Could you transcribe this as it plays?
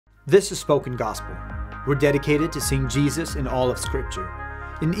This is Spoken Gospel. We're dedicated to seeing Jesus in all of Scripture.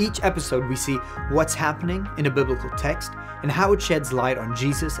 In each episode, we see what's happening in a biblical text and how it sheds light on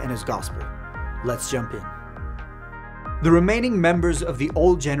Jesus and His gospel. Let's jump in. The remaining members of the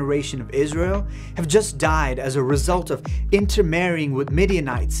old generation of Israel have just died as a result of intermarrying with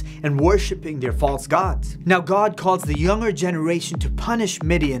Midianites and worshiping their false gods. Now God calls the younger generation to punish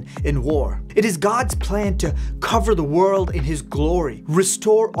Midian in war. It is God's plan to cover the world in His glory,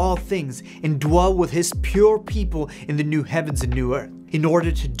 restore all things, and dwell with His pure people in the new heavens and new earth. In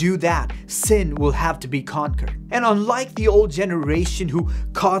order to do that, sin will have to be conquered. And unlike the old generation who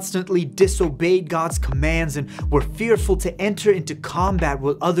constantly disobeyed God's commands and were fearful to enter into combat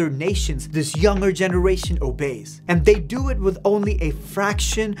with other nations, this younger generation obeys. And they do it with only a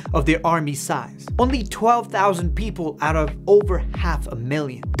fraction of their army size. Only 12,000 people out of over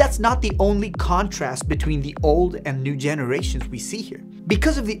 500,000. That's not the only contrast between the old and new generations we see here.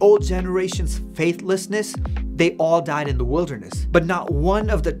 Because of the old generation's faithlessness, they all died in the wilderness. But not one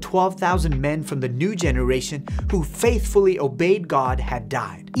of the 12,000 men from the new generation who faithfully obeyed God had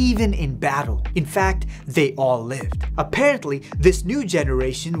died, even in battle. In fact, they all lived. Apparently, this new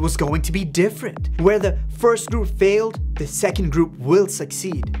generation was going to be different. Where the first group failed, the second group will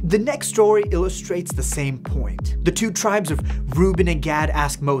succeed. The next story illustrates the same point. The two tribes of Reuben and Gad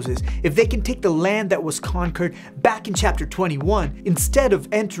ask Moses if they can take the land that was conquered back in chapter 21 instead of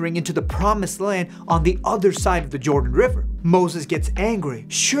entering into the promised land on the other side of the Jordan River. Moses gets angry.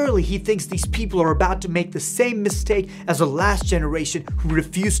 Surely he thinks these people are about to make the same mistake as the last generation who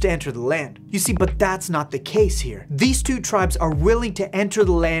refused to enter the land. You see, but that's not the case here. These two tribes are willing to enter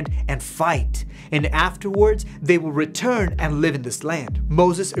the land and fight, and afterwards they will return and live in this land.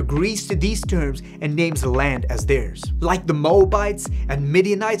 Moses agrees to these terms and names the land as theirs. Like the Moabites and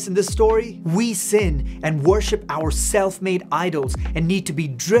Midianites in this story, we sin and worship our self-made idols and need to be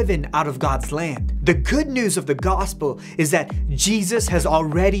driven out of God's land. The good news of the gospel is that Jesus has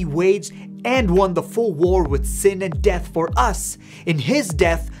already waged and won the full war with sin and death for us in His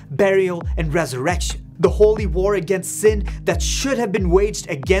death, burial, and resurrection. The holy war against sin that should have been waged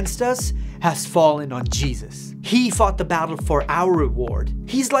against us has fallen on Jesus. He fought the battle for our reward.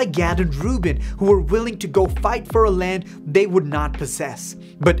 He's like Gad and Reuben, who were willing to go fight for a land they would not possess,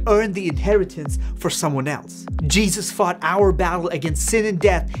 but earn the inheritance for someone else. Jesus fought our battle against sin and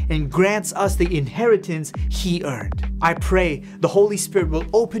death and grants us the inheritance He earned. I pray the Holy Spirit will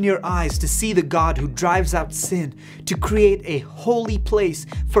open your eyes to see the God who drives out sin, to create a holy place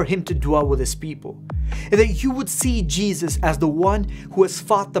for Him to dwell with His people. And that you would see Jesus as the one who has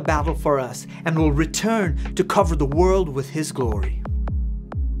fought the battle for us and will return to cover the world with His glory.